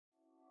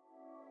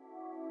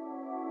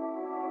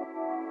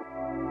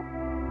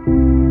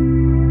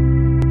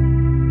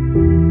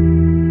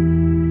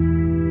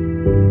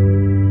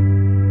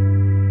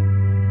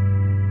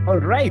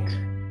right.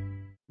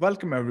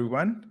 Welcome,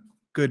 everyone.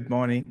 Good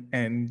morning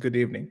and good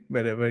evening,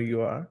 wherever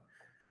you are.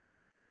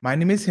 My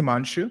name is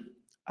Himanshu.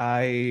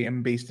 I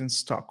am based in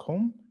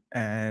Stockholm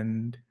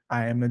and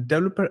I am a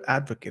developer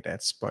advocate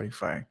at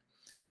Spotify.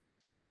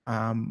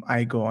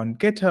 I go on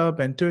GitHub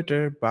and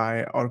Twitter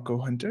by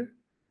Orco Hunter.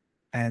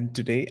 And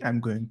today I'm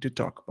going to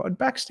talk about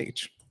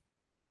Backstage.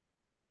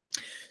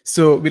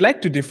 So, we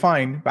like to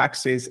define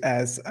Backstage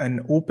as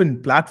an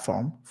open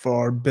platform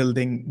for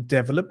building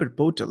developer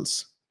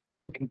portals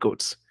in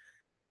quotes.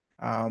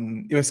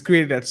 It was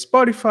created at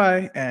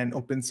Spotify and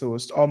open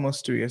sourced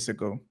almost 2 years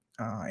ago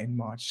in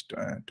March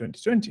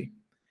 2020.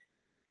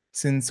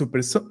 Since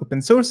open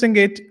sourcing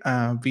it,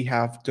 we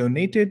have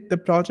donated the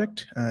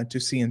project to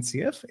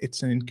CNCF.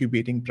 It's an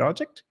incubating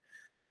project.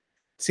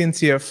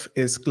 CNCF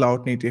is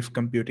Cloud Native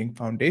Computing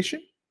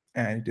Foundation,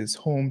 and it is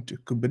home to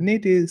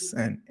Kubernetes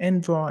and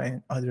Envoy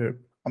and other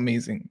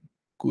amazing,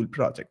 cool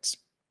projects.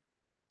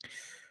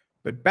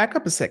 But back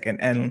up a second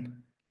and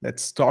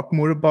let's talk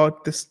more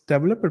about this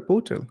developer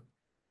portal.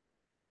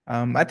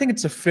 I think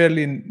it's a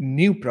fairly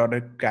new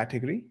product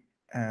category.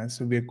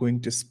 So we're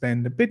going to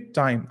spend a bit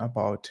time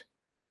about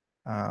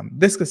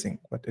discussing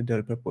what a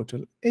developer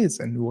portal is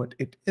and what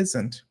it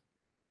isn't.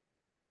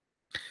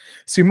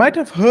 So you might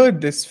have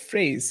heard this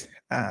phrase,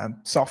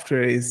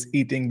 software is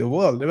eating the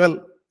world.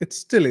 Well, it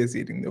still is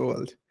eating the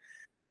world.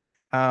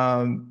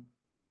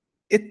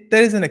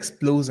 There is an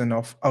explosion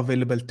of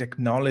available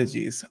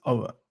technologies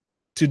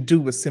to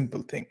do a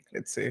simple thing,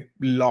 let's say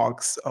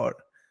logs or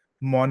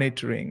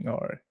monitoring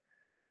or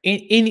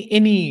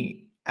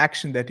any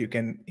action that you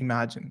can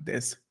imagine.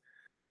 There's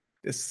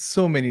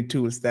so many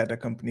tools that a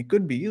company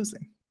could be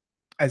using.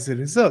 As a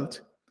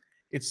result,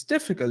 it's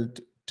difficult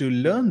to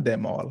learn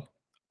them all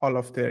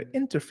of their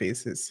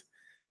interfaces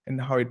and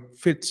how it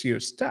fits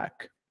your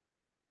stack.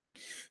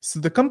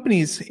 So the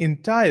company's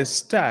entire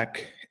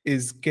stack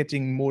is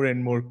getting more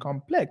and more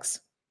complex,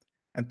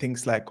 and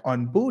things like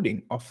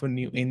onboarding of a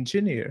new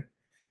engineer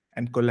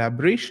and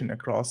collaboration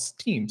across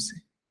teams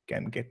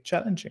can get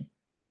challenging.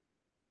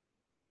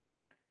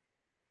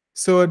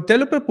 So a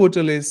developer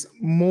portal is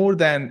more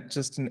than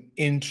just an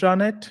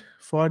intranet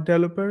for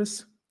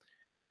developers.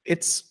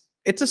 It's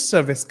a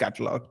service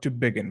catalog to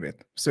begin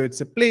with. So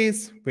it's a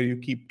place where you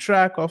keep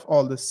track of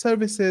all the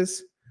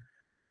services,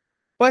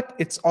 but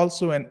it's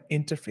also an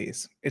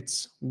interface.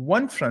 It's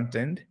one front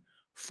end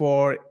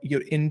for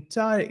your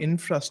entire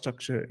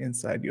infrastructure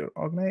inside your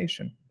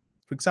organization.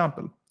 For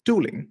example,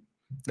 tooling.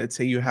 Let's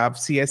say you have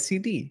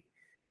CI/CD.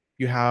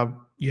 You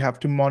have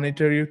to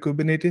monitor your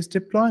Kubernetes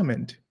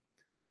deployment.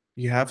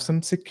 You have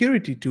some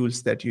security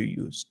tools that you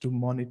use to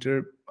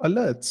monitor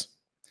alerts.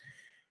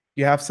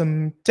 You have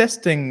some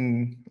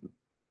testing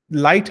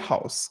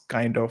lighthouse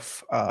kind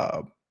of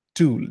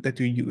tool that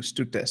you use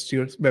to test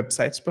your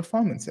website's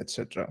performance,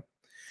 etc.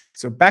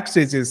 So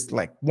Backstage is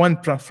like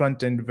one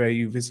front end where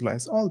you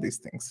visualize all these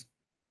things.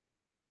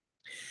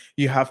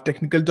 You have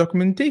technical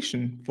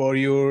documentation for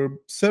your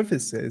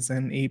services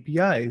and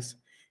APIs.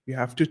 You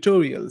have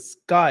tutorials,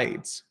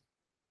 guides.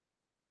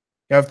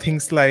 You have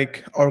things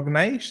like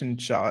organization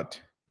chart.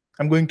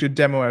 I'm going to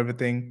demo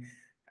everything,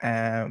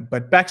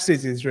 but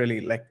Backstage is really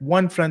like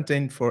one front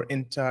end for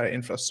entire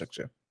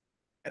infrastructure,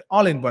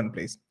 all in one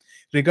place,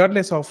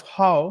 regardless of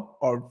how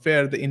or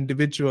where the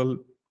individual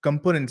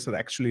components are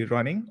actually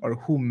running or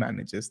who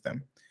manages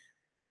them.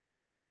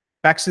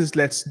 Backstage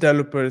lets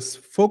developers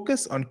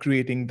focus on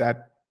creating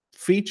that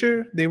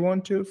feature they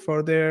want to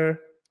for their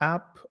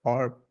app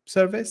or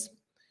service,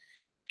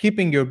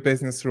 keeping your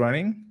business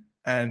running,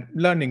 and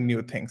learning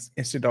new things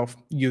instead of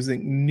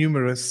using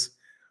numerous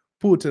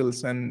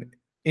portals and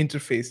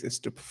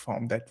interfaces to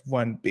perform that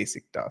one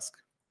basic task.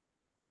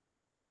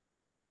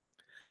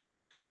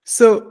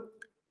 So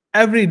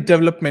every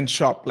development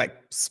shop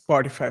like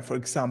Spotify, for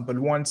example,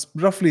 wants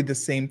roughly the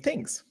same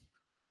things.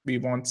 We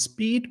want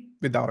speed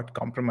without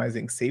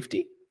compromising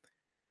safety.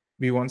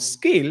 We want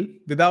scale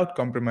without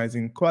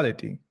compromising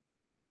quality,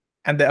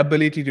 and the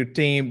ability to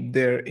tame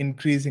their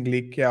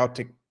increasingly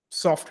chaotic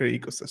software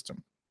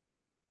ecosystem.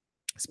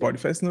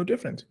 Spotify is no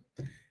different.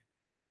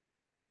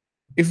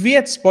 If we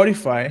at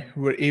Spotify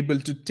were able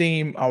to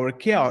tame our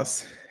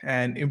chaos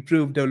and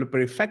improve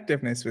developer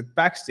effectiveness with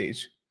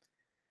Backstage,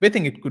 we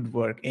think it could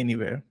work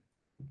anywhere.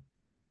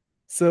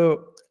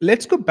 So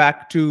let's go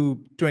back to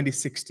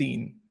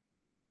 2016.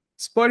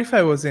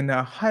 Spotify was in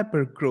a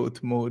hyper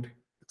growth mode,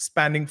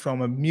 expanding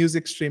from a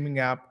music streaming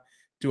app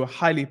to a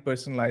highly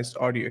personalized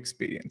audio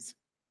experience.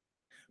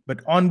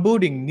 But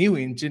onboarding new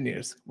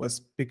engineers was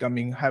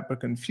becoming hyper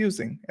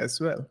confusing as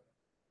well.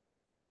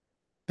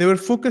 They were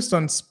focused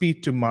on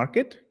speed to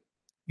market,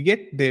 yet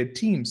their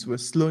teams were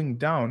slowing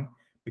down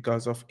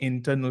because of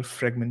internal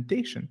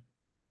fragmentation.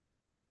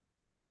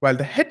 While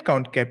the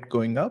headcount kept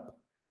going up,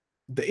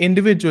 the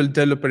individual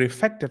developer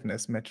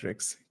effectiveness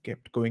metrics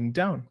kept going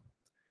down.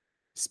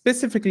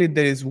 Specifically,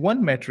 there is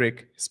one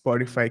metric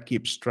Spotify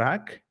keeps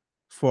track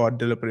for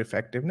developer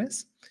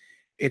effectiveness.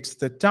 It's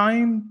the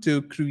time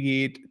to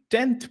create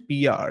 10th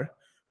PR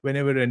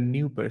whenever a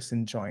new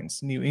person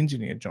joins, new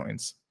engineer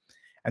joins.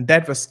 And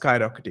that was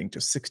skyrocketing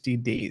to 60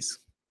 days.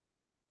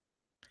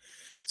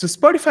 So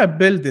Spotify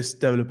built this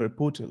developer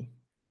portal,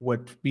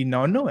 what we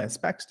now know as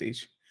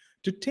Backstage,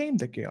 to tame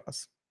the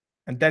chaos.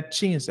 And that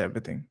changed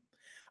everything,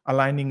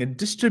 aligning a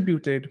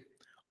distributed,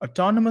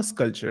 autonomous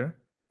culture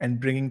and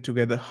bringing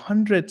together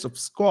hundreds of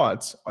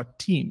squads or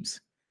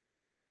teams,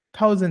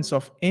 thousands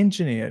of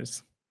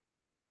engineers,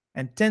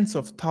 and tens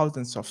of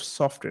thousands of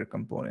software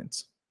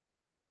components.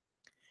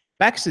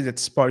 Backstage at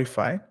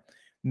Spotify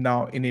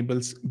now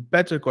enables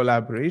better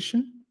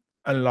collaboration,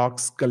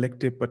 unlocks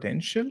collective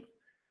potential,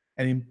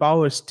 and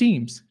empowers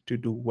teams to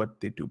do what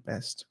they do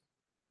best.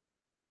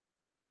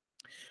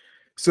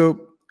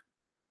 So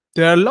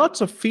there are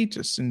lots of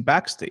features in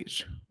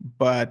Backstage,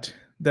 but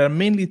there are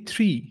mainly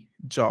three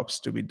jobs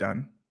to be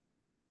done.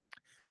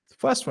 The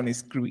first one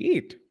is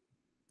create.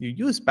 You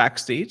use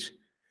Backstage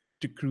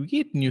to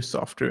create new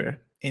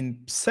software in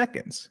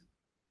seconds,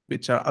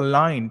 which are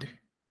aligned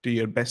to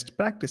your best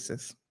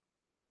practices.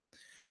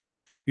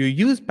 You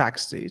use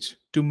Backstage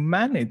to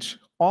manage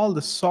all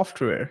the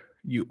software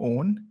you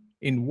own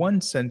in one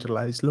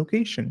centralized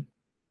location.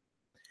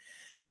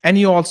 And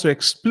you also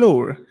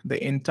explore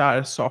the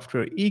entire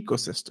software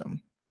ecosystem,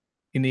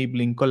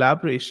 enabling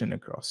collaboration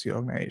across your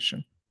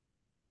organization.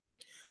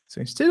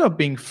 So instead of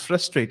being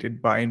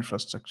frustrated by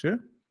infrastructure,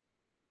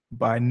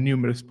 by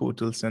numerous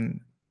portals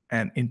and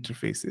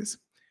interfaces,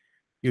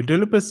 your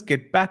developers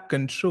get back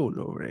control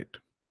over it.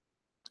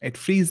 It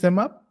frees them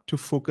up to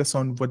focus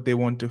on what they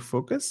want to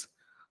focus,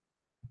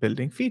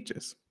 building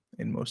features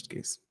in most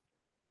cases.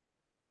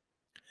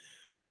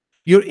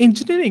 Your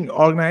engineering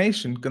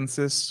organization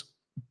consists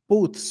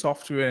both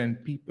software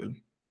and people.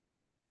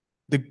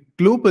 The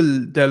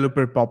global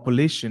developer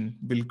population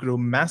will grow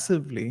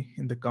massively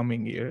in the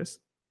coming years,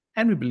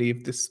 and we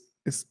believe this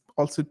is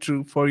also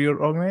true for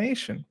your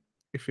organization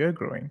if you're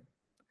growing.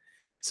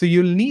 So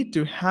you'll need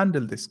to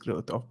handle this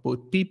growth of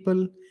both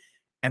people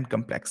and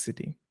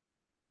complexity.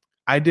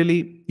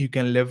 Ideally, you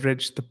can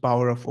leverage the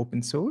power of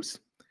open source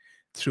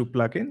through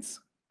plugins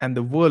and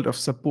the world of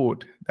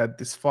support that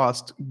this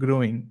fast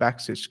growing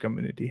Backstage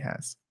community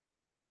has.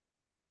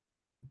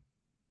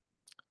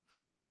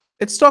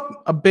 Let's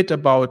talk a bit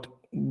about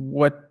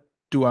what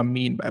do I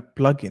mean by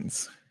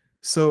plugins.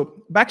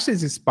 So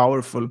Backstage is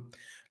powerful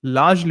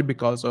largely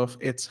because of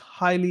its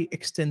highly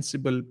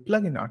extensible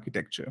plugin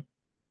architecture.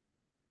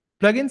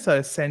 Plugins are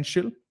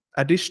essential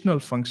additional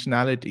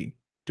functionality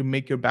to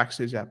make your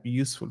Backstage app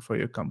useful for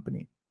your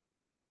company.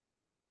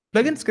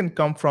 Plugins can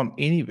come from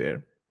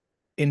anywhere,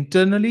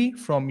 internally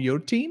from your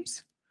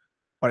teams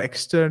or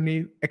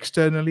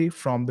externally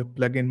from the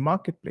plugin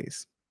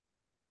marketplace.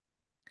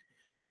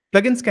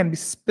 Plugins can be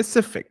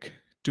specific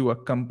to a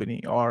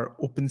company or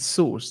open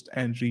sourced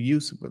and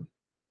reusable.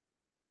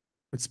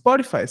 With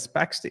Spotify's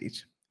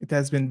Backstage, it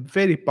has been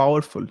very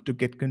powerful to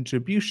get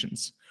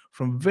contributions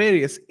from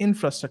various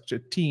infrastructure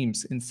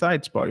teams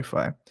inside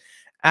Spotify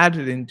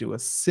added into a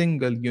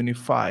single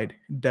unified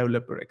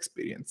developer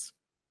experience.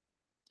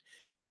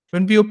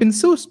 When we open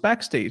sourced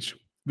Backstage,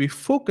 we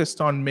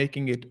focused on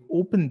making it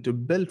open to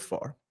build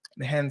for,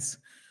 and hence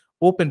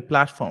open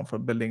platform for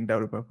building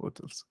developer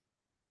portals.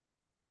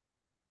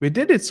 We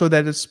did it so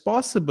that it's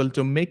possible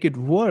to make it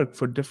work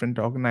for different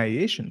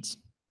organizations.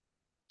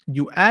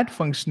 You add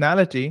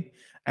functionality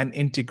and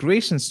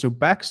integrations to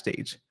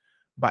Backstage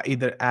by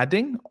either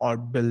adding or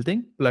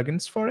building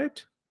plugins for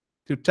it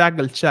to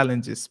tackle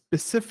challenges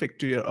specific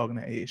to your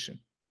organization.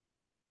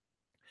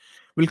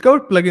 We'll cover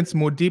plugins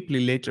more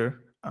deeply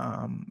later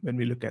when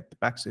we look at the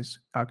Backstage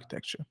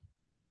architecture.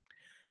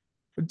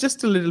 But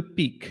just a little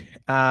peek,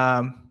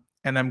 and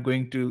I'm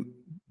going to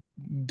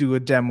do a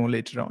demo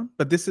later on,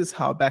 but this is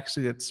how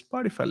Backstage at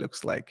Spotify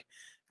looks like,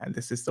 and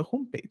this is the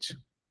homepage.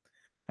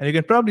 And you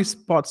can probably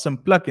spot some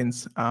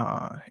plugins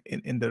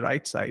in the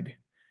right side,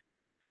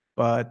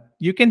 but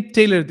you can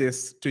tailor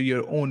this to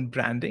your own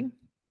branding,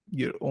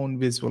 your own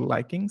visual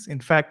likings. In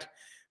fact,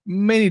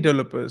 many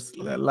developers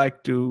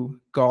like to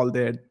call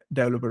their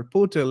developer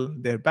portal,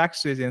 their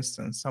Backstage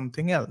instance,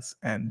 something else,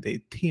 and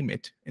they theme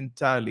it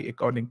entirely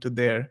according to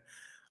their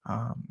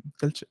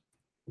culture.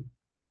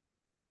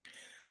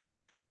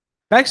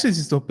 Backstage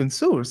is open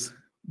source,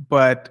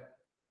 but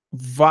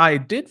why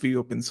did we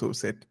open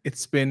source it?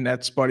 It's been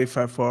at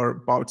Spotify for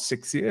about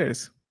 6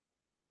 years.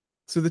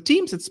 So the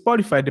teams at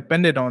Spotify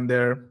depended on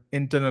their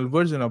internal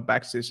version of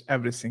Backstage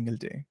every single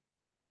day.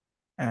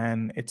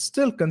 And it's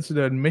still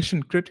considered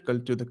mission critical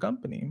to the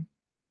company.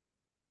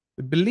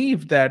 They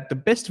believed that the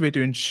best way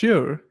to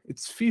ensure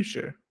its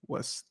future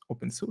was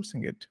open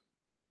sourcing it.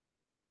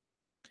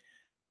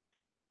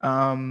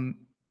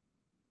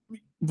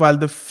 While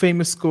the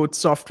famous quote,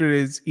 software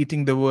is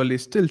eating the world,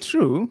 is still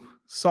true,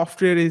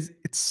 software is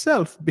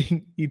itself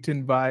being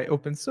eaten by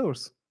open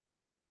source.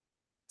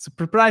 So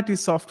proprietary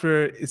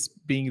software is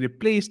being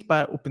replaced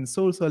by open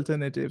source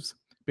alternatives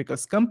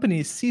because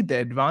companies see the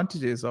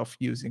advantages of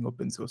using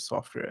open source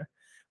software,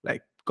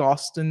 like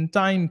cost and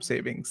time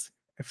savings,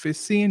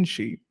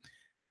 efficiency,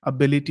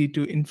 ability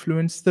to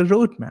influence the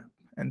roadmap,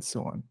 and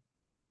so on.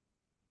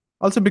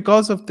 Also,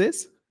 because of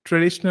this,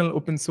 traditional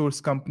open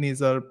source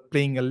companies are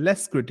playing a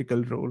less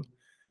critical role,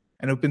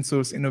 and open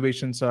source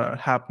innovations are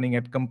happening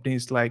at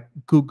companies like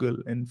Google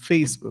and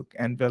Facebook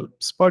and, well,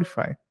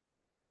 Spotify.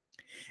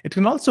 It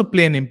can also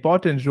play an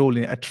important role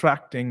in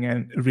attracting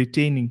and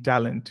retaining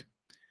talent.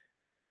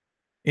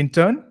 In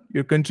turn,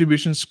 your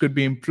contributions could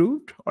be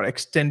improved or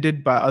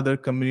extended by other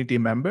community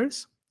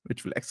members,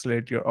 which will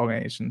accelerate your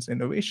organization's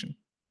innovation.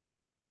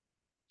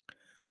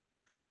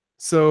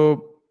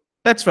 So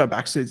that's why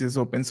Backstage is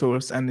open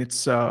source, and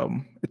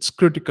it's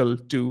critical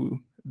to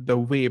the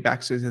way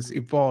Backstage has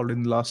evolved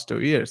in the last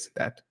 2 years.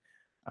 That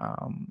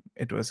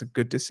it was a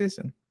good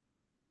decision.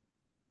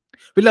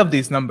 We love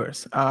these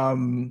numbers.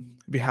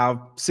 We have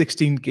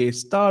 16K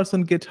stars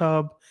on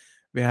GitHub.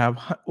 We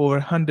have over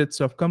hundreds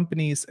of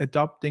companies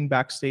adopting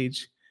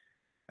Backstage.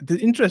 The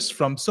interest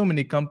from so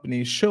many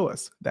companies show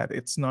us that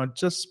it's not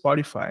just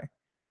Spotify.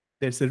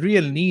 There's a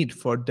real need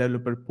for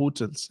developer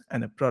portals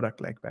and a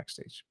product like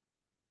Backstage.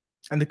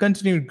 And the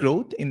continued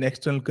growth in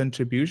external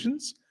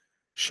contributions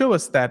show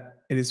us that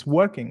it is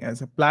working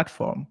as a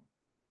platform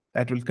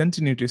that will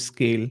continue to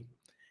scale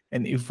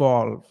and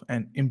evolve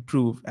and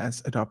improve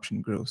as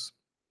adoption grows.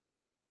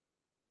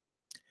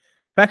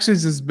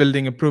 Backstage is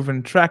building a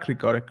proven track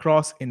record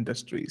across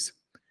industries.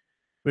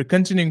 We're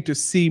continuing to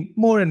see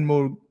more and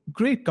more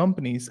great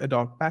companies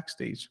adopt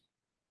Backstage.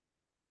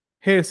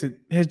 Here's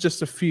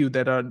just a few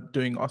that are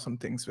doing awesome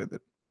things with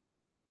it.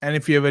 And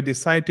if you ever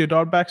decide to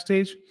adopt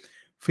Backstage,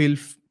 feel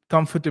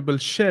comfortable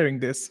sharing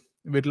this.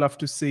 We'd love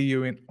to see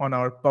you on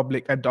our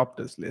public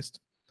adopters list,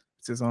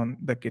 which is on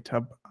the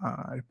GitHub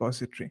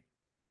repository.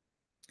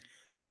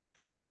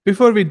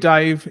 Before we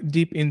dive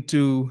deep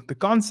into the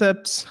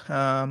concepts,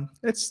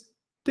 let's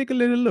take a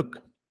little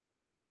look.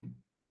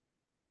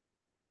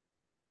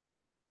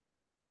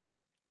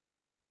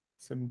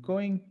 So I'm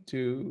going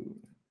to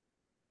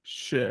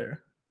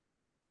share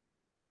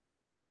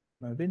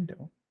my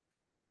window.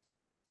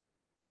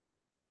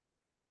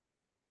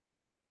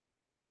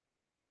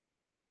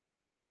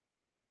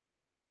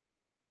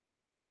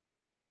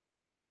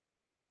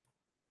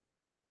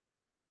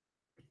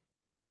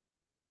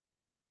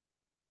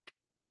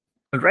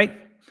 All right.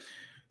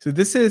 So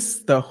this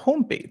is the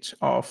homepage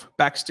of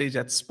Backstage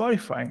at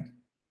Spotify.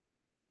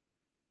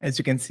 As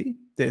you can see,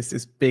 there's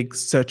this big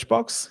search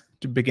box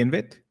to begin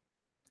with.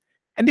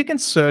 And you can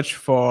search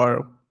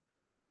for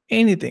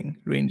anything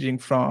ranging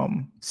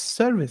from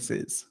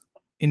services,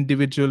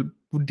 individual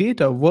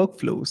data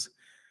workflows.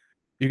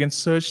 You can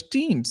search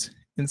teams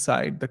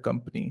inside the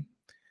company.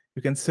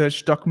 You can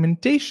search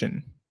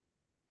documentation.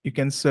 You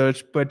can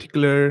search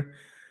particular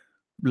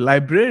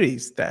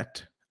libraries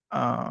that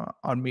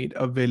are made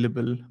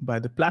available by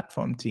the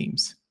platform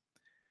teams.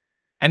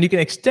 And you can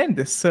extend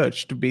this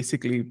search to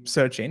basically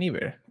search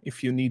anywhere.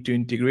 If you need to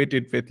integrate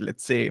it with,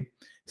 let's say,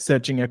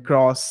 searching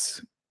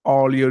across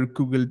all your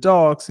Google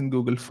Docs and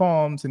Google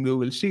Forms and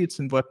Google Sheets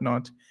and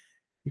whatnot,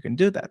 you can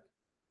do that.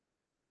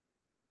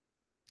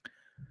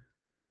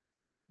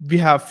 We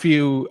have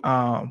few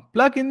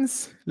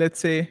plugins, let's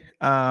say,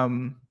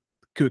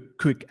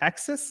 quick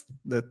access,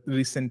 the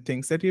recent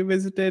things that you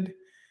visited.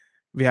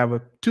 We have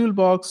a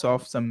toolbox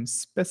of some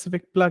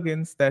specific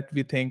plugins that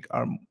we think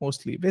are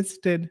mostly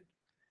visited.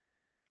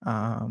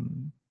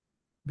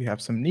 We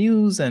have some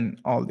news and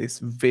all these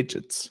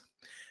widgets.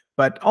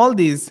 But all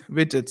these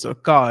widgets or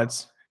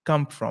cards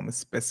come from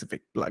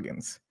specific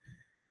plugins.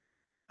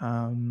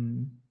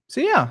 So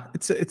yeah,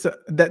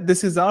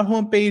 this is our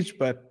homepage,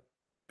 but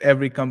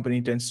every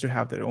company tends to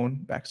have their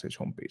own Backstage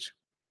homepage.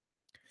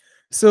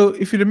 So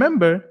if you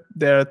remember,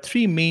 there are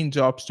 3 main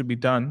jobs to be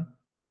done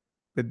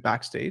with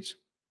Backstage: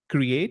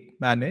 create,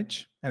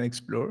 manage, and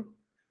explore.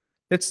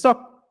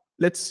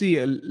 Let's see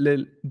a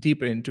little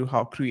deeper into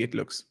how create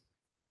looks.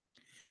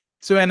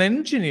 So an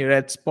engineer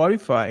at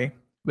Spotify,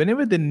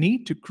 whenever they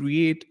need to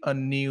create a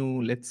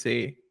new, let's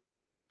say,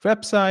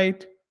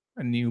 website,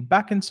 a new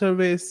backend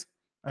service,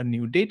 a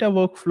new data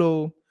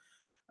workflow,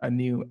 a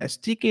new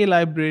SDK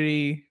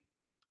library,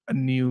 a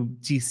new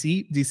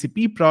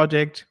GCP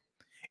project,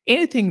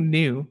 anything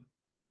new,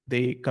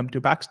 they come to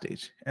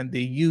Backstage and they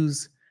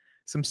use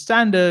some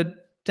standard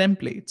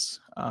templates,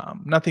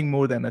 nothing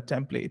more than a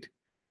template,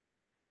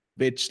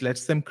 which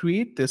lets them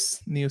create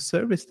this new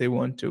service they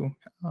want to,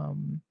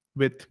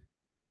 with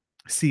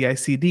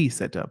CI/CD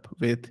setup,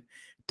 with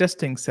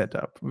testing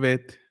setup,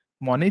 with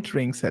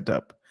monitoring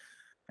setup,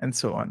 and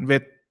so on,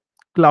 with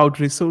cloud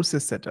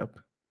resources setup.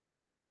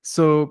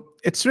 So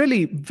it's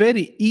really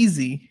very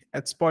easy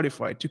at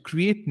Spotify to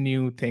create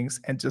new things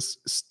and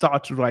just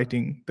start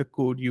writing the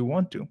code you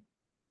want to.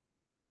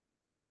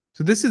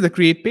 So this is the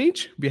create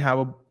page. We have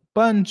a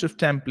bunch of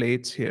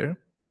templates here,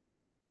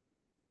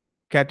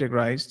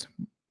 categorized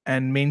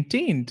and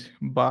maintained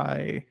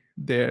by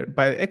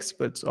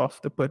experts of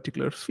the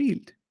particular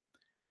field.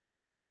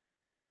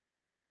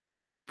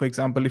 For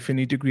example, if you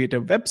need to create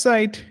a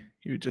website,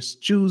 you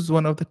just choose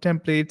one of the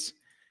templates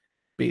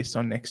based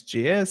on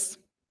Next.js.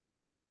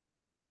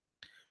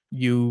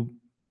 You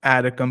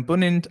add a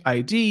component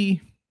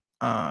ID,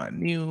 a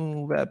new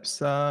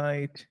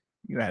website,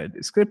 you add a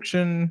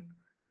description,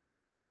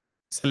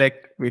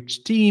 select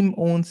which team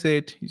owns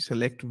it. You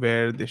select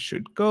where this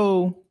should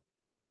go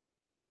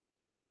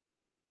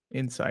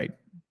inside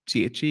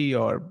GHE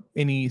or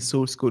any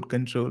source code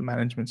control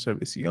management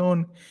service you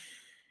own.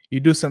 You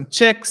do some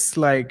checks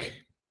like,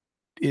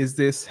 is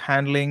this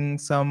handling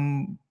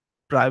some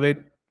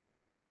private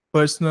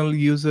personal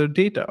user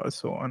data or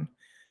so on?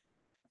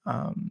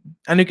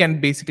 And you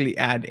can basically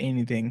add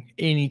anything,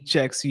 any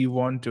checks you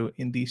want to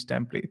in these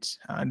templates,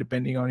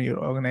 depending on your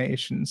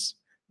organization's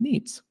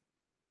needs.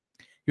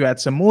 You add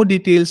some more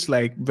details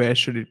like where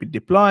should it be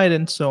deployed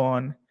and so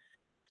on.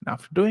 And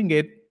after doing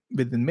it,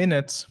 within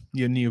minutes,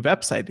 your new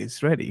website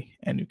is ready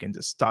and you can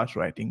just start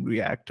writing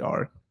React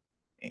or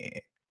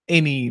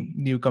any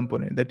new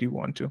component that you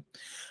want to.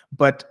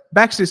 But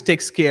Backstage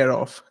takes care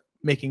of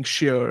making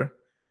sure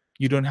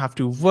you don't have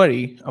to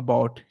worry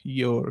about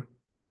your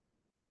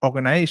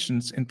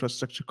organization's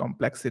infrastructure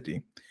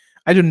complexity.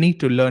 I don't need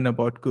to learn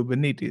about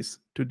Kubernetes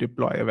to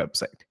deploy a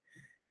website.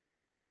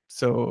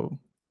 So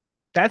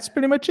that's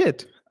pretty much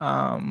it.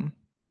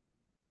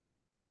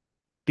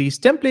 These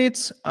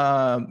templates,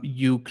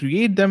 you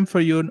create them for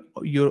your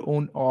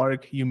own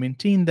org, you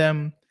maintain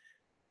them,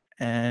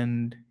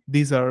 and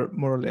these are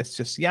more or less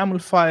just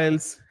YAML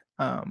files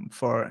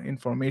for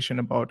information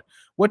about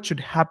what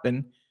should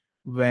happen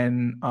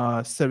when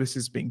a service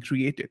is being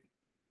created.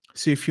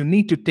 So if you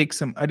need to take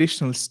some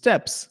additional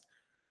steps,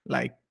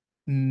 like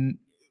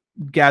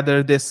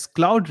gather this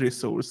cloud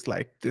resource,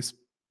 like this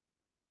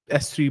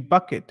S3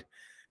 bucket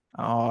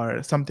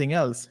or something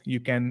else, you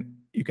can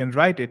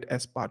write it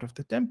as part of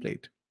the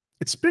template.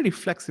 It's pretty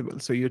flexible.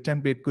 So your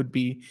template could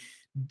be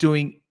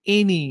doing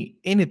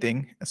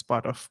anything as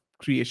part of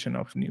creation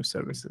of new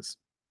services.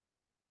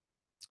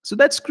 So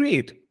that's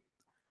great.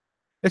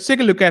 Let's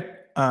take a look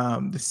at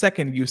the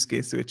second use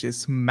case, which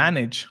is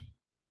manage.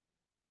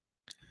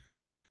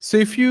 So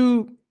if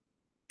you're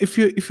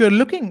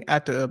looking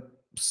at a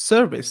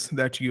service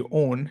that you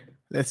own,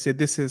 let's say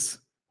this is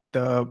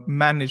the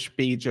manage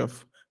page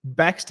of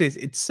Backstage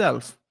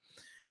itself.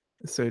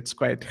 So it's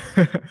quite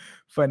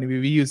funny.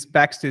 We use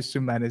Backstage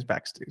to manage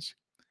Backstage.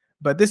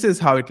 But this is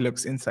how it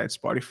looks inside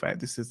Spotify.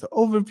 This is the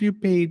overview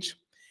page.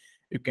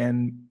 You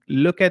can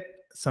look at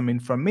some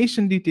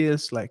information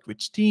details like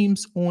which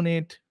teams own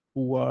it,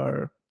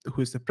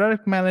 who's the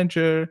product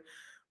manager,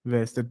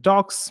 where's the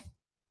docs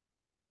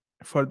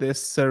for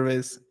this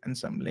service, and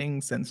some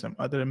links and some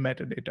other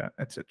metadata,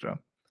 etc.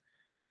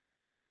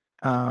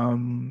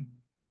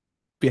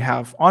 We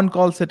have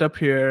on-call setup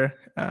here.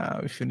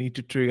 If you need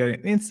to trigger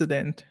an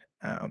incident,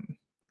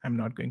 I'm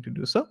not going to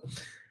do so.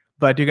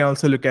 But you can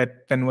also look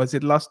at when was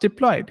it last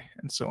deployed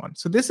and so on.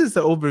 So this is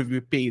the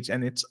overview page,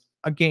 and it's,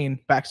 again,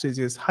 Backstage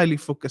is highly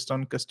focused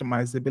on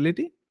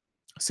customizability.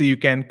 So you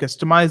can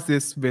customize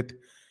this with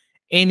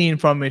any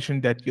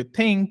information that you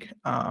think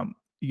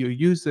your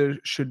user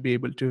should be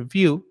able to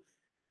view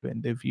when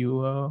they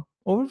view an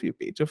overview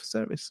page of a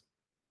service.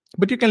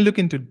 But you can look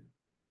into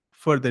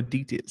further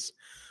details.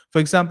 For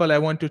example, I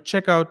want to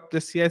check out the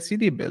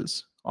CI/CD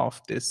builds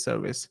of this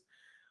service.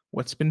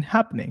 What's been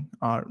happening?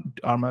 Are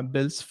my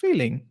builds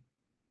failing?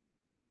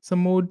 Some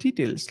more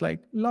details like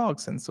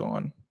logs and so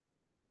on.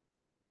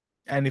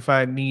 And if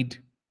I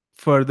need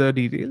further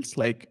details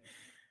like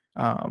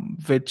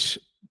which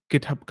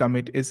GitHub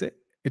commit is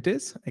it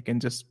is, I can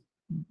just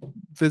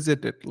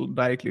visit it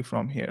directly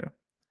from here.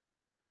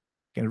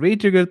 I can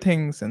retrigger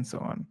things and so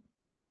on.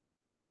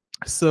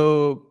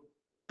 So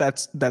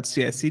that's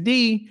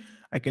CI/CD.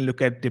 I can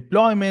look at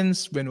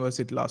deployments. When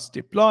was it last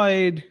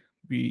deployed?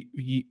 We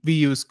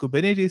use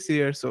Kubernetes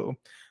here, so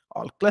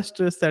all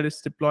clusters that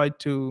it's deployed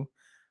to.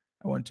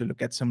 I want to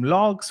look at some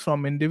logs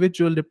from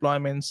individual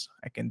deployments.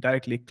 I can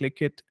directly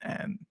click it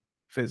and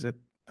visit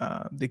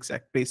the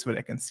exact place where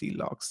I can see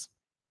logs.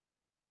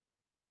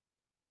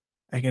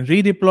 I can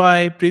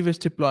redeploy previous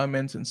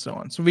deployments and so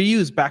on. So we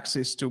use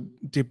Backstage to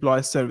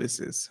deploy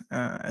services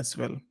as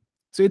well.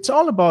 So it's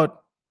all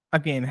about,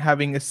 again,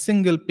 having a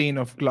single pane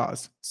of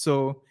glass.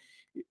 So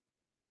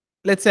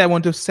let's say I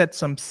want to set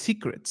some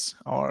secrets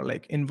or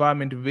like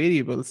environment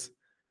variables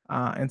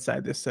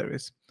inside this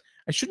service.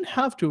 I shouldn't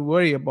have to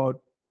worry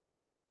about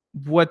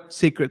what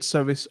secret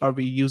service are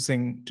we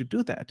using to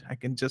do that. I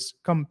can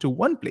just come to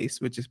one place,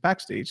 which is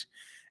Backstage,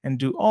 and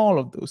do all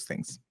of those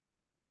things.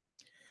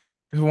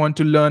 If I want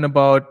to learn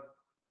about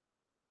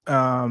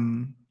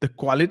the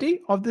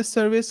quality of this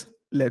service,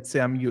 let's say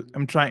I'm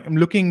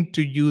looking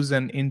to use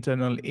an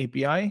internal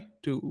API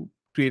to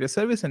create a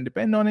service and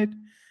depend on it.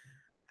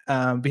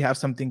 We have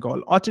something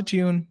called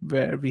Autotune,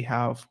 where we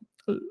have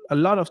a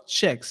lot of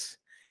checks.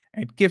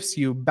 It gives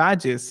you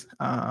badges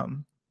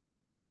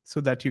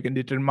so that you can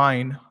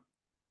determine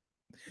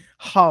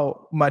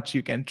how much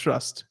you can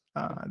trust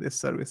this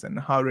service and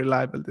how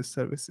reliable this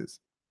service is.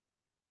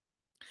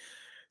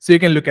 So you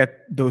can look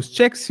at those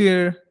checks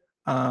here.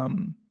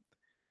 You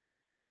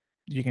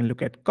can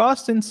look at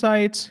cost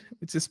insights,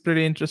 which is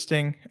pretty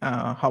interesting.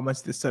 How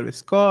much this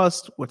service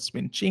cost, what's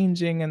been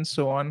changing, and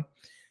so on.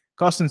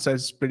 Cost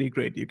insights is pretty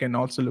great. You can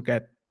also look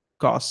at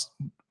cost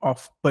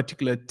of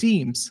particular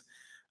teams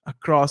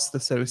across the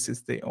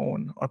services they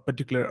own, or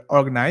particular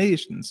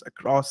organizations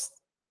across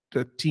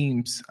the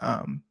teams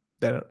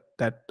that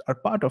are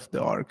part of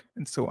the org,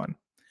 and so on.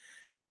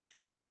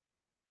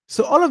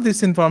 So all of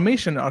this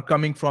information are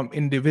coming from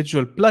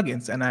individual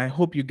plugins, and I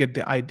hope you get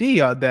the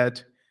idea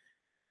that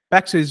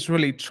Backstage is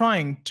really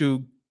trying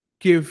to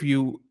give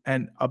you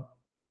an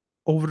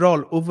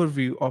overall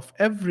overview of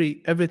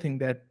everything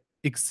that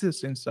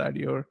exists inside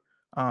your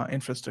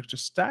infrastructure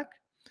stack,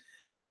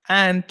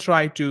 and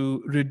try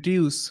to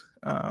reduce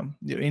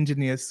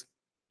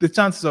the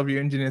chances of your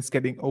engineers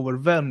getting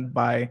overwhelmed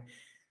by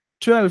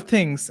 12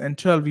 things and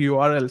 12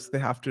 URLs they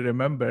have to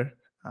remember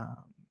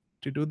um,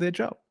 to do their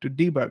job, to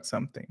debug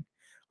something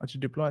or to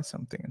deploy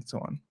something, and so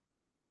on.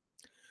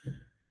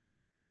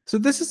 So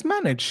this is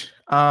manage.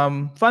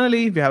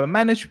 Finally, we have a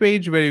manage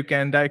page where you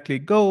can directly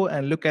go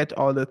and look at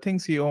all the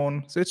things you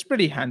own. So it's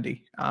pretty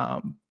handy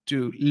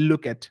to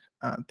look at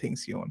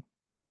things you own.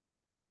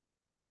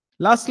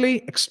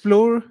 Lastly,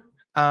 explore.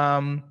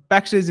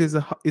 Backstage is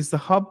the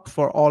hub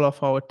for all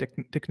of our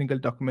technical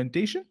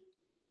documentation.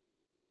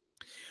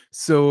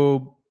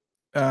 So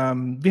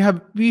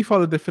we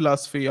follow the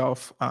philosophy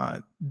of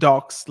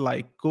docs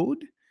like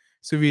code.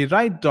 So we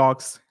write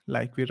docs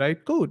like we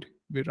write code.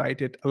 We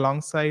write it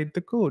alongside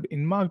the code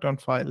in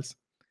Markdown files.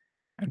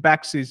 And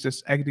Backstage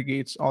just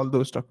aggregates all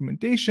those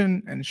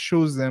documentation and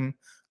shows them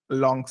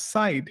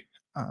alongside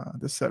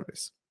the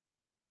service.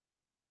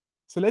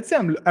 So let's say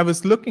I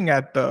was looking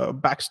at the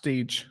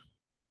Backstage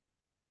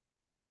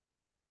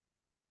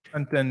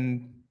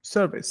front-end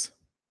service,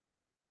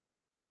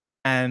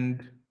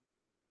 and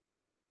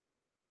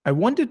I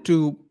wanted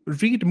to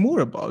read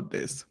more about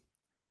this.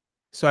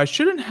 So I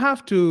shouldn't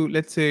have to,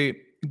 let's say,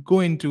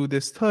 go into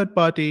this third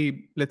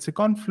party, let's say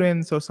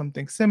Confluence or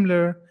something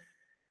similar,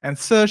 and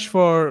search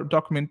for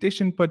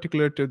documentation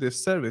particular to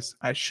this service.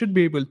 I should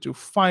be able to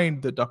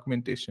find the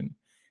documentation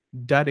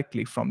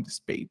directly from this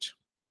page.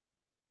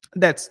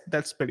 That's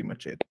pretty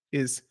much it.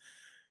 Is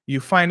you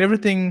find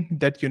everything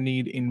that you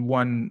need in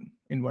one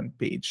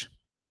page.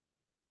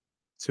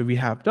 So we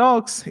have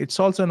docs. It's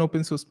also an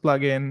open source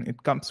plugin.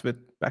 It comes with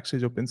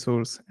Backstage open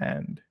source,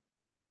 and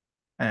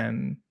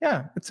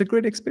yeah, it's a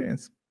great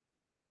experience.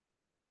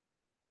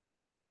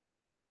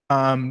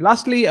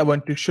 Lastly, I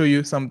want to show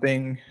you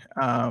something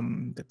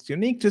that's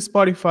unique to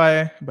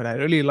Spotify, but I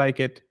really like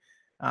it.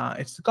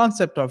 It's the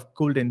concept of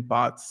golden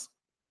paths.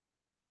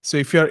 So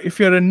if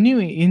you're a new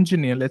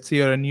engineer, let's say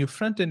you're a new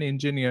front-end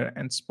engineer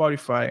and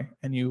Spotify,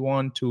 and you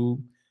want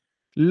to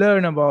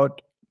learn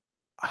about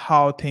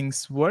how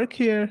things work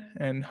here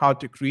and how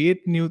to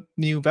create new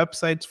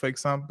websites, for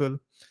example.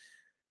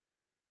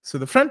 So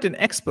the front-end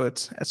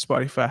experts at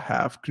Spotify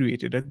have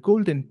created a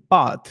golden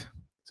path.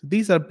 So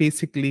these are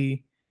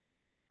basically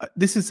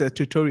this is a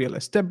tutorial,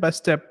 a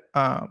step-by-step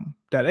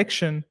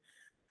direction,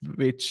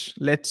 which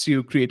lets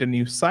you create a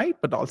new site,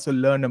 but also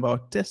learn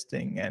about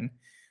testing and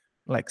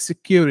like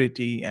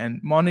security and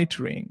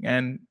monitoring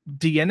and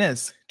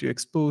DNS to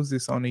expose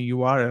this on a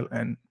URL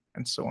and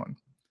so on.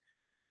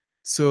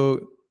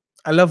 So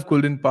I love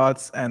golden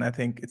paths, and I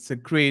think it's a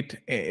great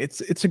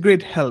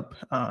help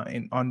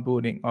in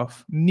onboarding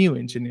of new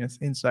engineers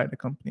inside the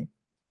company.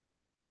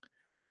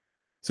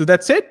 So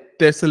that's it.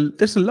 There's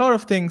a lot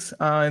of things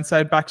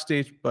inside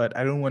Backstage, but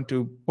I don't want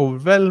to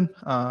overwhelm.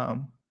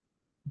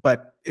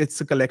 But it's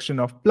a collection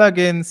of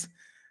plugins,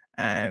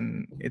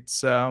 and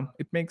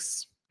it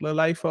makes the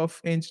life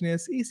of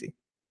engineers easy.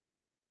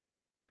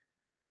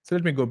 So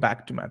let me go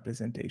back to my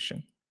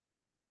presentation.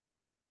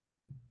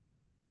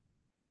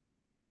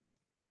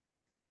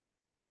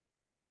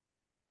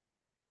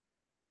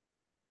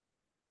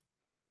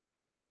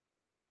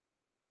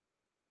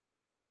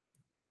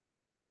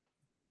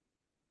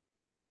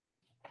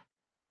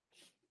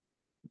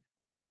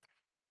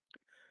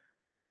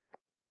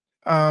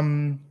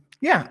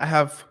 Yeah, I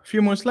have a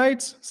few more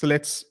slides. So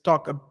let's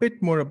talk a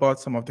bit more about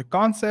some of the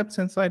concepts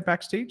inside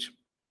Backstage.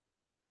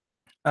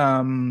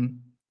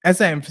 As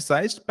I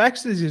emphasized,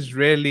 Backstage is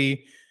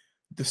really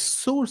the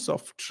source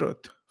of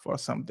truth for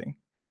something.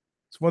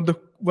 So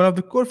one of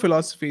the core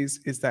philosophies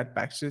is that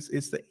Backstage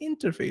is the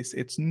interface.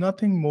 It's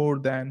nothing more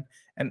than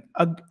an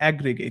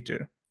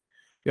aggregator.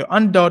 You're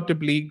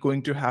undoubtedly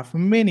going to have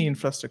many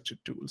infrastructure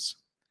tools,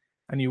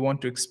 and you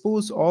want to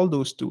expose all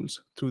those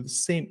tools through the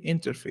same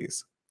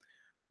interface,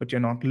 but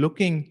you're not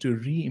looking to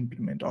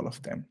re-implement all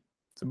of them.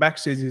 So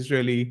Backstage is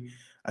really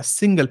a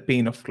single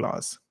pane of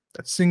glass,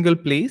 that single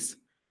place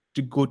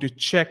to go to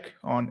check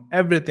on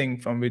everything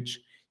from which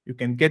you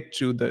can get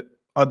to the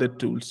other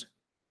tools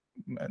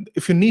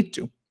if you need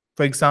to.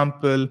 For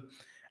example,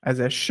 as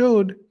I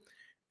showed,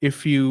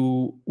 if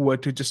you were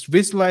to just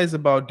visualize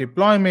about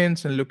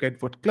deployments and look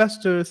at what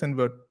clusters and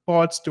what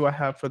pods do I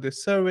have for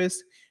this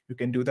service, you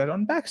can do that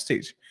on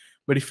Backstage.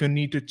 But if you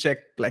need to check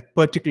like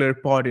particular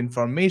pod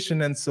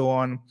information and so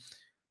on,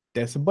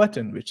 there's a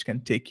button which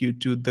can take you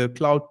to the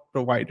cloud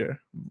provider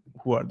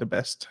who are the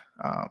best,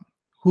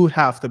 who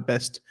have the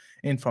best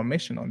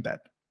information on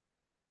that.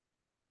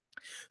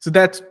 So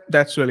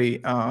that's really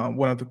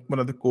one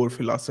of the core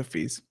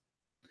philosophies.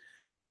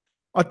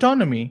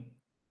 Autonomy.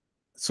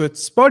 So at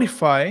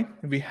Spotify,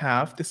 we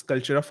have this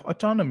culture of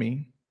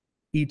autonomy.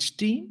 Each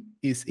team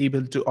is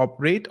able to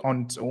operate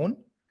on its own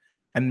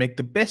and make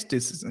the best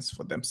decisions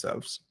for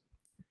themselves.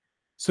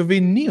 So we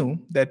knew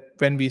that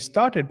when we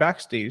started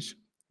Backstage,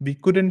 we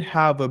couldn't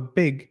have a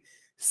big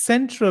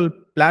central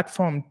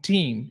platform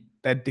team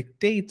that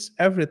dictates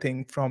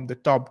everything from the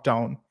top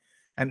down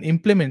and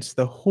implements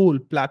the whole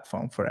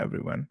platform for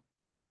everyone.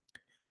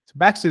 So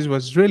Backstage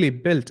was really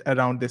built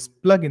around this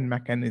plugin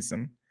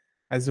mechanism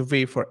as a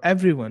way for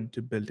everyone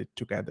to build it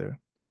together.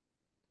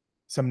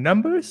 Some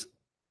numbers: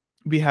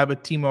 we have a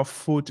team of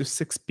 4 to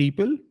 6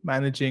 people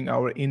managing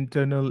our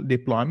internal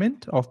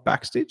deployment of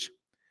Backstage.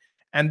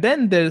 And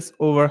then there's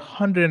over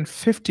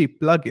 150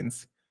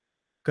 plugins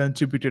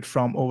contributed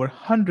from over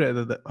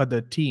 100 other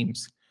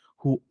teams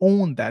who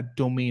own that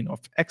domain of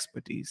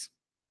expertise.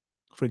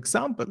 For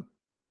example,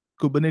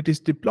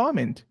 Kubernetes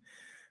deployment,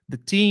 the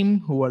team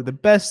who are the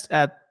best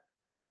at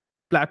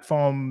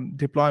platform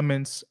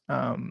deployments,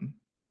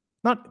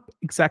 not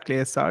exactly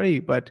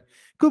SRE, but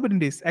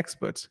Kubernetes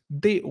experts,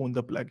 they own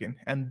the plugin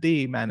and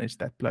they manage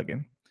that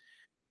plugin.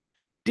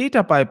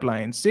 Data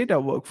pipelines, data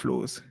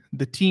workflows,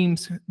 the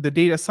teams, the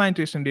data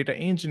scientists and data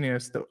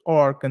engineers, the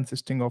org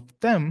consisting of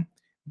them,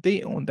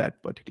 they own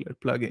that particular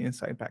plugin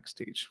inside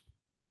Backstage.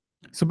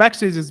 So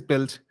Backstage is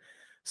built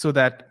so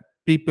that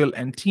people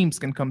and teams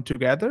can come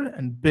together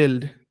and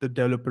build the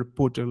developer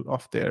portal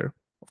of their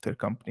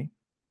company.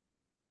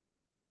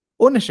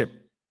 Ownership.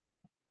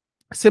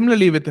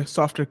 Similarly, with the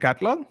software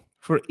catalog,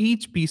 for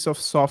each piece of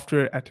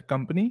software at a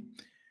company,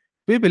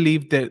 we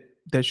believe that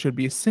there should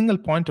be a single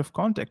point of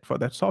contact for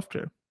that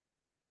software.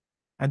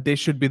 And they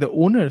should be the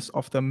owners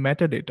of the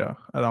metadata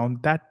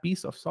around that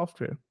piece of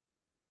software.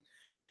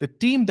 The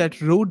team that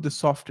wrote the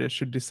software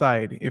should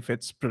decide if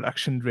it's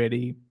production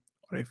ready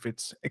or if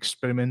it's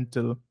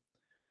experimental,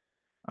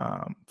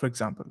 for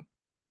example.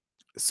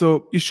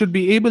 So you should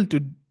be able to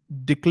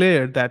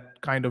declare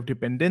that kind of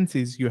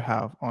dependencies you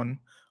have on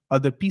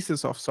other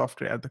pieces of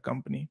software at the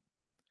company.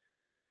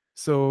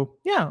 So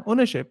yeah,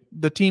 ownership.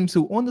 The teams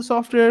who own the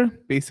software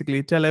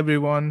basically tell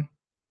everyone,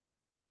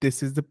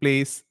 this is the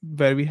place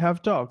where we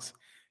have talks.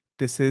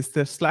 This is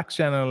the Slack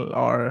channel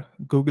or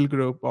Google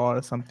group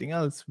or something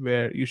else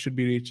where you should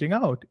be reaching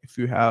out if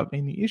you have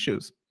any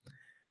issues.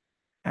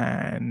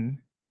 And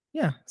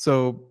yeah,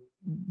 so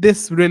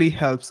this really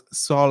helps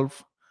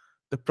solve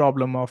the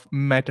problem of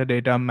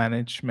metadata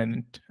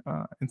management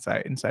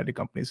inside the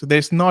company. So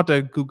there's not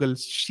a Google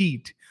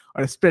sheet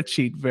or a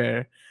spreadsheet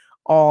where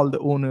all the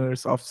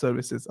owners of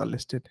services are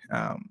listed.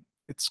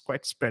 It's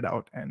quite spread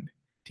out and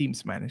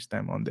teams manage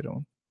them on their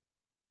own.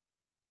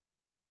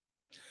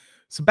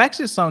 So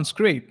Backstage sounds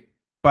great,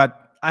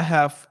 but I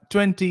have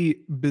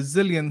 20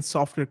 bazillion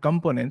software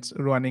components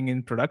running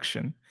in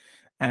production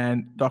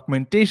and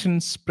documentation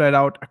spread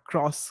out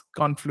across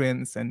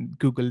Confluence and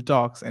Google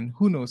Docs and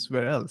who knows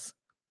where else.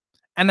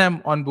 And I'm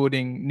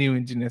onboarding new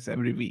engineers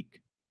every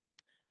week.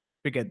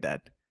 Forget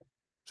that.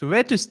 So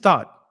where to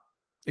start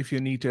if you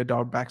need to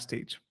adopt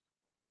Backstage?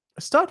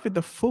 Start with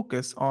the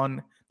focus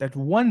on that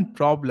one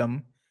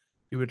problem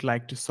you would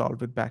like to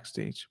solve with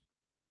Backstage.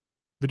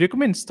 We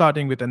recommend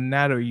starting with a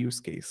narrow use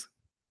case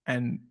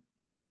and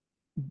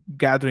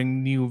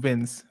gathering new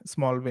wins,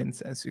 small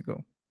wins as you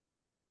go.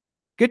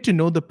 Get to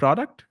know the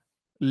product,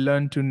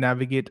 learn to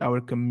navigate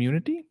our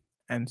community,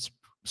 and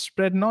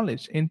spread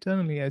knowledge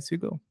internally as you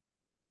go.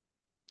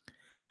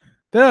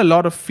 There are a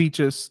lot of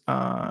features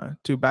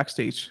to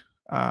Backstage.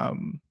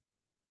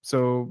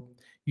 So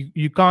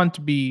you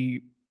can't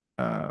be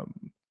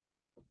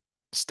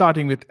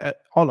starting with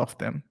all of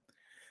them.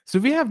 So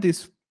we have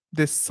this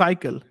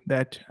cycle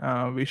that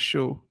we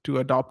show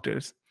to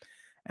adopters,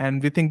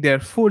 and we think there are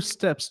 4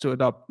 steps to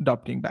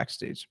adopting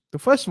Backstage. The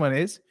first one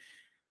is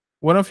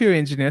one of your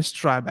engineers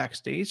try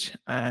Backstage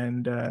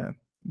and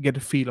get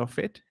a feel of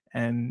it,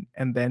 and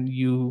then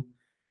you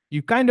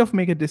kind of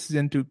make a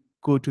decision to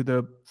go to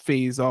the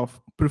phase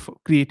of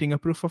creating a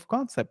proof of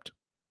concept.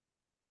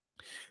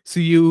 So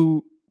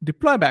you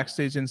deploy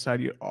Backstage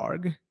inside your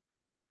org.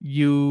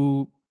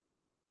 You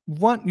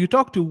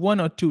talk to 1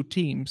 or 2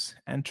 teams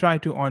and try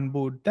to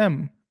onboard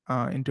them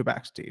into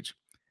Backstage,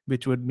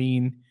 which would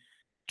mean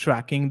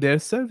tracking their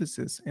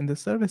services in the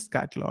service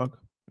catalog,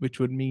 which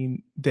would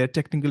mean their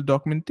technical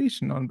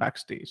documentation on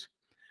Backstage.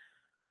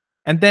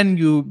 And then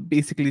you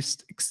basically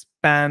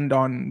expand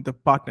on the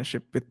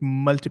partnership with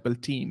multiple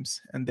teams,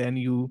 and then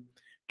you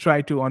try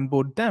to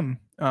onboard them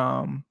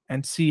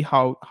and see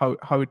how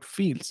it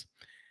feels.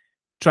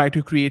 Try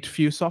to create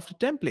few software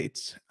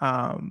templates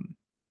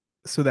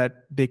so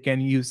that they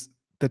can use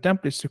the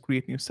templates to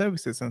create new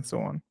services and so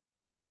on.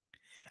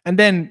 And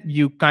then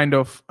you kind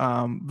of,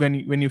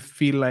 when you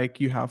feel like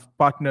you have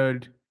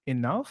partnered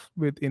enough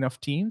with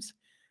enough teams,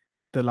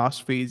 the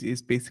last phase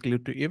is basically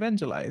to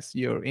evangelize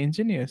your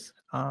engineers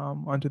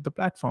onto the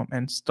platform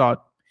and start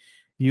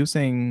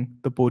using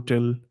the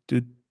portal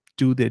to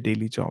do their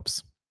daily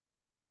jobs.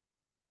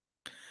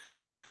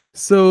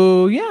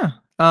 So yeah,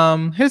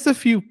 here's a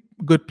few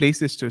good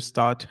places to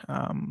start.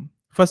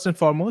 First and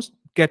foremost,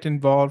 get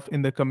involved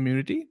in the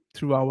community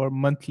through our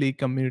monthly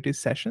community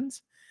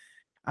sessions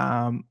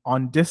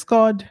on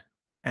Discord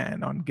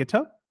and on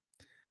GitHub.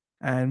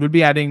 And we'll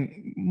be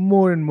adding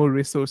more and more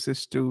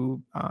resources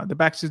to the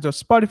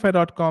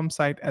backstage.spotify.com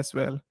site as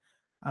well.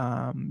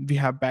 We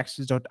have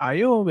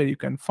backstage.io where you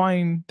can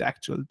find the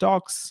actual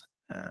docs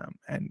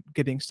and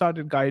getting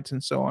started guides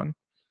and so on.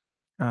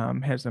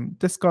 Here's some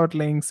Discord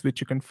links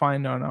which you can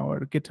find on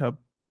our GitHub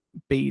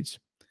page.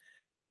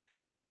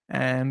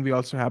 And we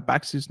also have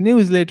Backstage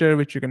newsletter,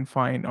 which you can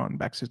find on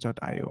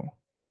backstage.io.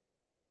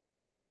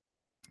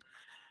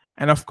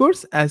 And of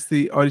course, as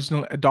the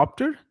original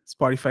adopter,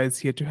 Spotify is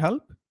here to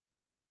help.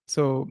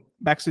 So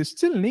Backstage is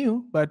still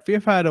new, but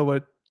we've had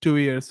over 2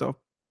 years of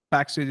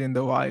Backstage in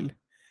the wild.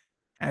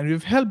 And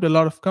we've helped a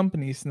lot of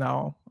companies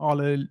now,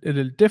 all a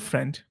little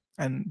different.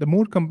 And the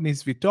more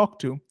companies we talk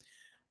to,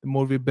 the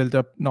more we build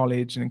up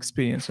knowledge and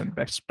experience and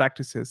best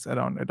practices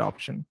around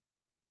adoption.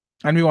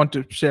 And we want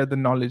to share the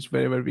knowledge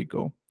wherever we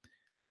go.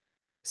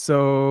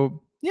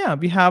 So yeah,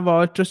 we have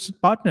our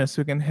trusted partners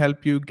who can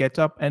help you get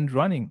up and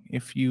running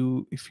if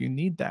you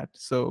need that.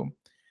 So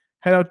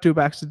head out to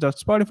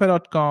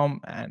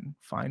backstage.spotify.com and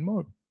find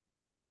more.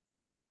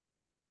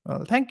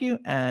 Well, thank you,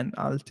 and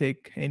I'll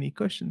take any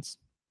questions.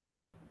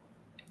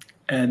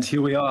 And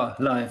here we are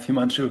live.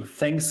 Himanshu,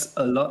 thanks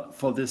a lot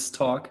for this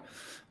talk.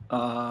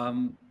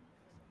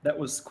 That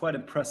was quite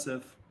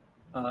impressive.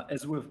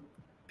 As we're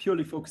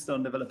purely focused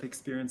on developer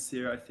experience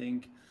here, I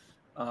think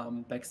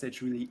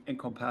Backstage really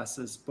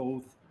encompasses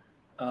both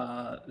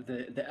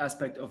the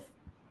aspect of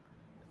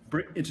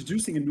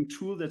introducing a new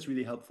tool that's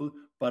really helpful,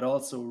 but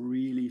also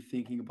really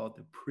thinking about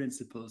the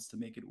principles to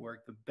make it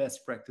work, the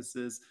best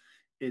practices.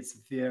 It's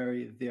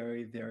very,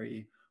 very,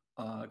 very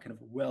kind of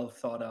well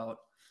thought out.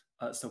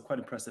 So quite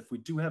impressive. We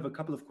do have a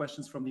couple of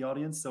questions from the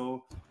audience.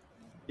 So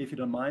if you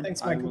don't mind,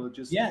 thanks, I will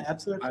just,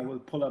 absolutely. I will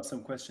pull up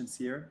some questions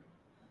here.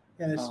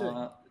 Yeah, that's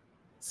right.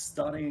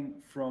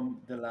 Starting from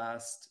the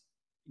last,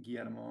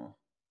 Guillermo,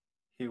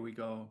 here we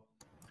go.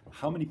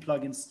 How many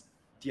plugins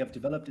do you have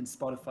developed in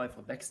Spotify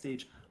for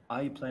Backstage?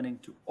 Are you planning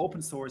to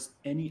open source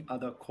any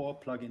other core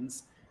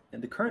plugins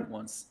than the current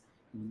ones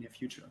in the near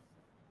future?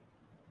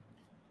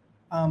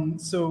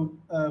 As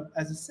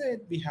I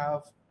said, we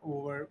have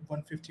over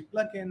 150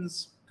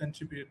 plugins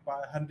contributed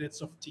by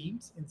hundreds of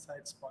teams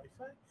inside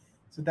Spotify.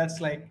 So that's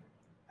like,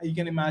 you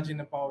can imagine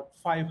about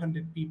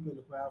 500 people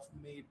who have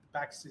made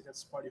Backstage at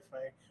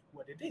Spotify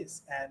what it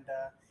is. And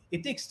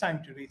it takes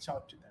time to reach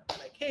out to them.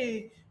 Like,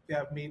 hey, we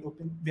have made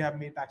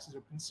Backstage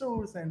open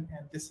source, and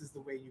this is the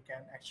way you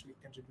can actually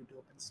contribute to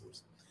open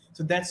source.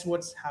 So that's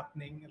what's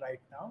happening right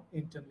now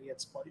internally at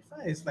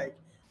Spotify. Is like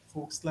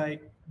folks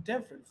like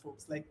Devril,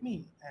 folks like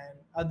me, and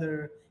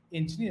other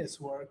engineers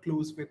who are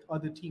close with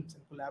other teams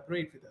and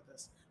collaborate with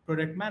others,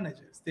 product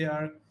managers. They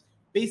are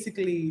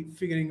basically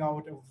figuring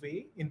out a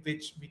way in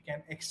which we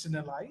can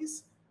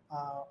externalize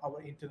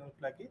our internal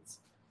plugins,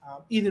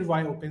 either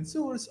via open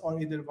source or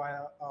either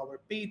via our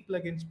paid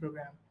plugins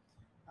program.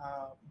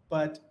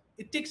 But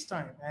it takes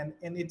time, and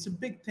it's a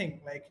big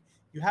thing. Like,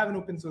 you have an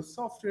open source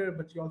software,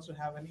 but you also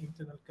have an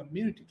internal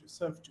community to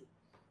serve to.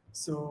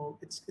 So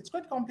it's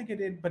quite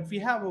complicated, but we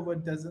have over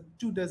 24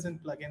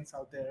 plugins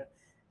out there,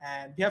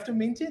 and we have to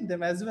maintain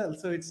them as well.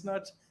 So it's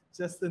not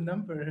just the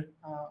number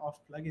of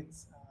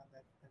plugins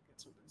that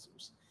gets open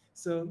source.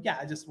 So yeah,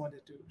 I just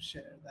wanted to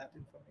share that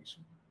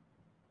information.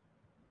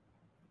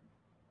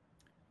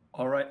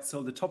 All right,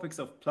 so the topics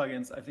of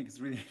plugins, I think,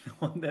 is really the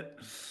one that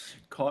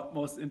caught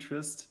most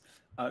interest.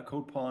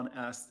 CodePawn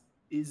asked,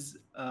 is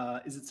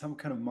it some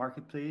kind of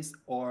marketplace,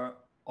 or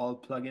all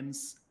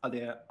plugins are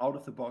there out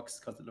of the box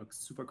because it looks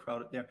super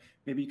crowded there?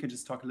 Maybe you can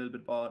just talk a little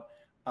bit about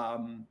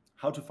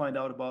how to find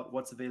out about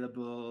what's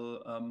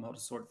available, how to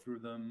sort through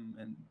them,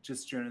 and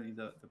just generally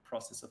the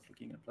process of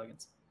looking at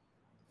plugins.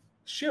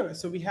 Sure.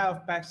 So we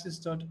have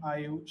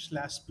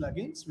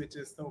backstage.io/plugins, which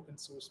is the open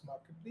source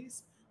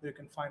marketplace where you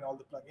can find all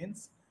the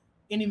plugins.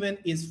 Anyone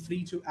is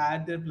free to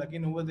add their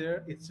plugin over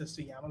there. It's just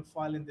a YAML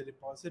file in the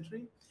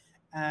repository.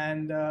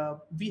 And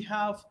we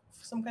have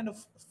some kind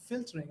of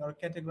filtering or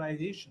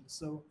categorization.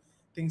 So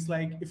things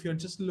like, if you're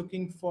just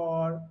looking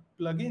for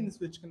plugins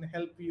which can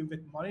help you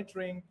with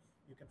monitoring,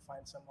 you can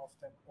find some of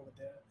them over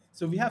there.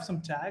 So we have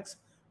some tags,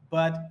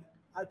 but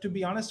to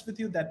be honest with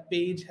you, that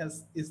page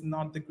is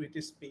not the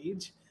greatest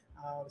page,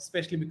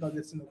 especially because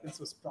it's an open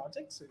source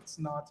project. So it's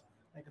not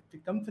like a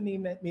big company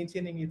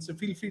maintaining it. So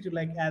feel free to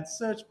like add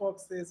search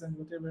boxes and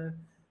whatever.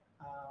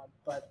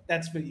 But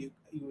that's where you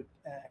would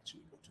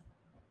actually go to.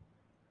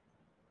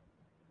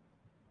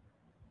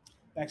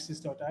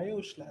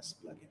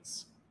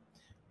 Backstage.io/plugins.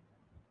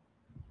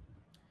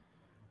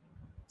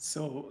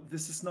 So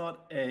this is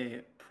not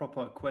a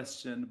proper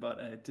question, but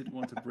I did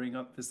want to bring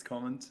up this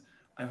comment.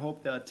 I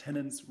hope there are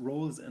tenants'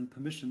 roles and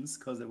permissions,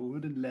 because I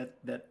wouldn't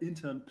let that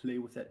intern play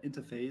with that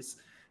interface.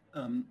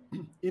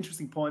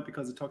 Interesting point,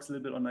 because it talks a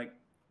little bit on like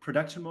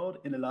production mode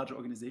in a larger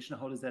organization.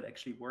 How does that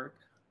actually work?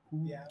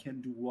 Who can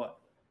do what?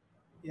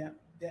 Yeah.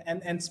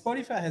 And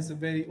Spotify has a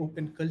very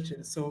open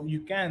culture, so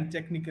you can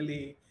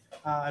technically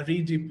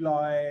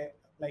redeploy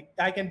Like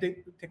I can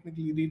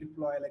technically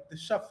redeploy like the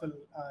shuffle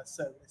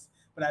service,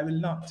 but I will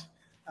not.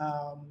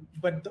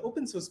 But the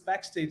open source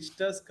Backstage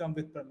does come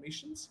with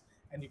permissions,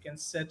 and you can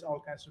set all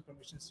kinds of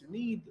permissions you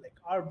need, like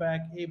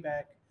RBAC,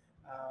 ABAC.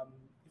 Um,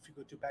 if you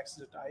go to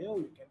backstage.io,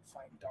 you can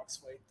find docs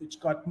for it, which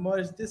got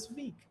merged this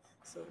week.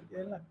 So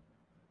yeah.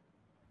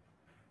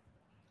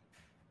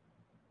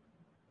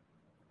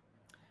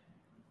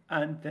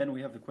 And then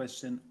we have the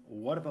question,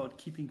 what about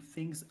keeping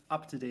things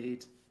up to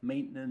date,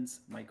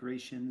 maintenance,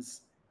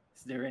 migrations?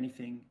 Is there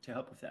anything to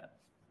help with that?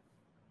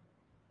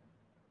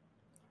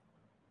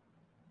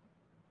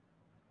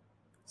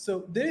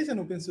 So there is an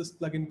open source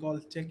plugin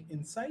called Tech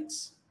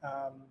Insights.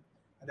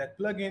 And that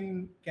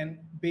plugin can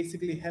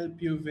basically help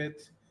you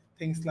with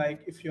things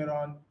like if you're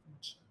on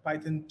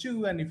Python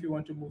 2 and if you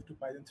want to move to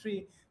Python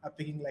 3, I'm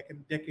picking like a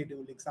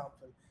decade-old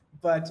example.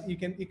 But you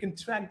can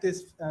track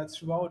this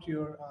throughout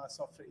your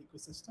software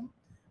ecosystem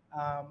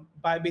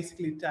by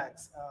basically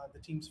tags. The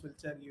teams will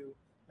tell you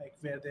like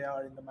where they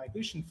are in the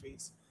migration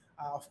phase.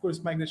 Of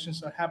course,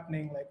 migrations are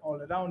happening like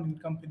all around in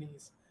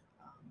companies.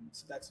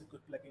 So that's a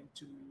good plugin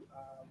to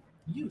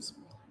use.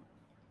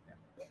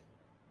 Yeah.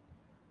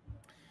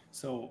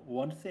 So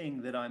one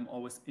thing that I'm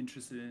always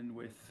interested in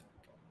with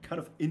kind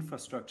of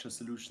infrastructure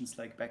solutions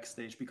like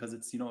Backstage, because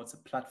it's, it's a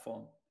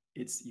platform.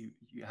 It's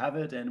you have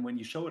it, and when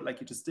you show it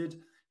like you just did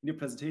in your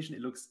presentation,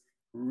 it looks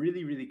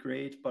really, really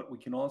great. But we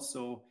can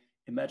also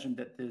imagine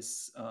that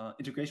this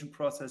integration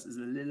process is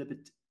a little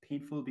bit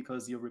painful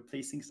because you're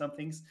replacing some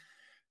things.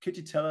 Could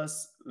you tell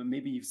us,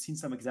 maybe you've seen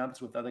some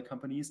examples with other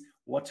companies,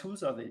 what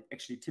tools are they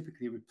actually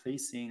typically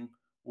replacing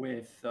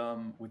with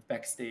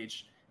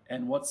Backstage,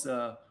 and what's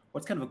kind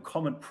of a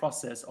common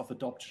process of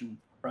adoption,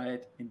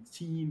 right, in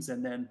teams,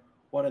 and then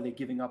what are they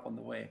giving up on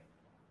the way?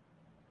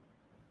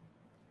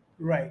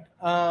 Right.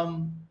 I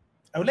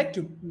would like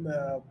to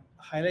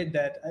highlight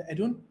that I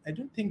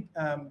don't think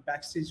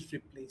Backstage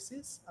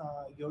replaces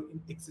your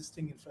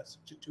existing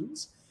infrastructure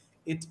tools.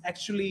 It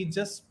actually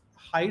just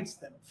hides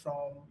them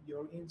from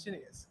your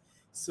engineers.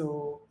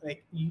 So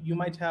like you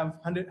might have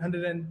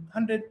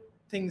 100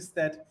 things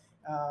that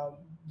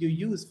you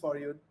use for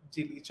your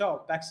daily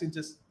job. Backstage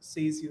just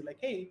says you like,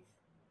 hey,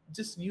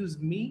 just use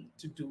me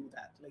to do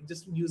that. Like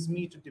just use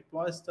me to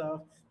deploy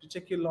stuff, to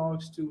check your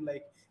logs, to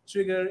like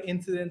trigger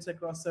incidents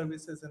across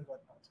services and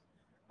whatnot.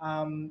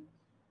 um,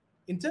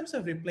 in terms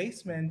of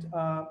replacement,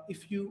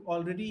 if you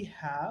already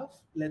have,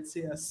 let's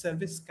say, a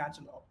service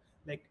catalog,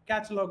 like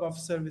catalog of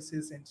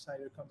services inside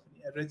your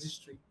company, a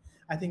registry,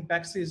 I think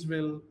Backstage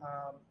will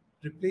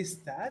replace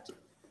that.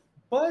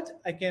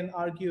 But I can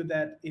argue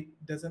that it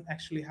doesn't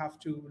actually have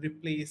to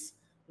replace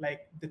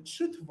like the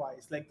truth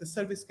wise, like the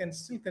service can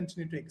still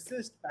continue to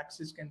exist.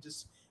 Backstage can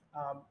just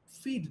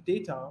feed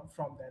data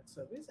from that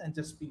service and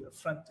just be your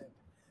front end.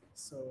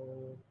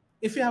 So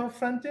if you have a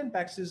front end,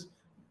 Backstage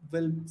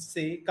will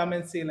say, come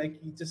and say like,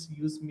 you just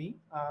use me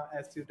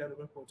as your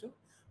developer portal,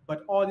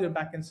 but all your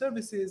backend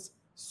services,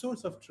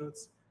 source of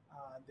truths,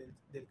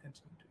 they'll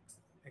continue to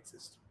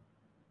exist.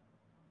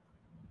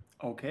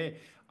 Okay,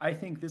 I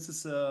think this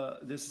is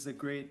a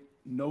great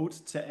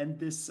note to end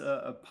this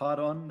part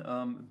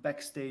on.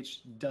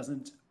 Backstage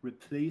doesn't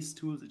replace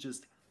tools; it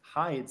just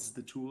hides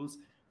the tools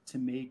to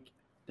make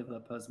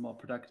developers more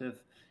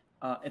productive.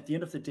 At the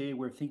end of the day,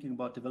 we're thinking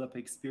about developer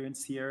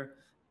experience here,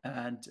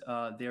 and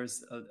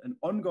there's an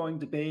ongoing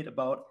debate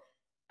about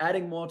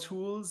adding more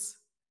tools,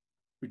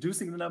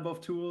 reducing the number of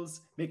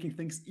tools, making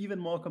things even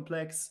more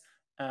complex.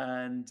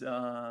 And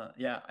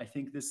yeah, I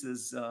think this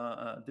is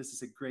a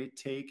great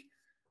take.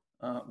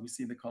 We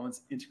see in the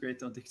comments, integrate,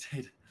 don't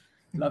dictate.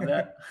 Love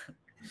that.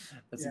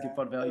 That's a good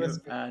part value.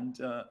 And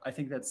I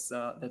think that's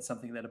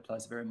something that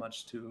applies very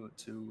much to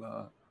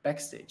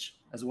Backstage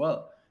as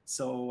well.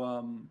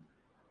 So,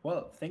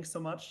 well, thanks so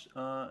much,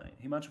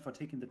 Himanshu, for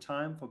taking the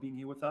time, for being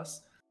here with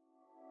us.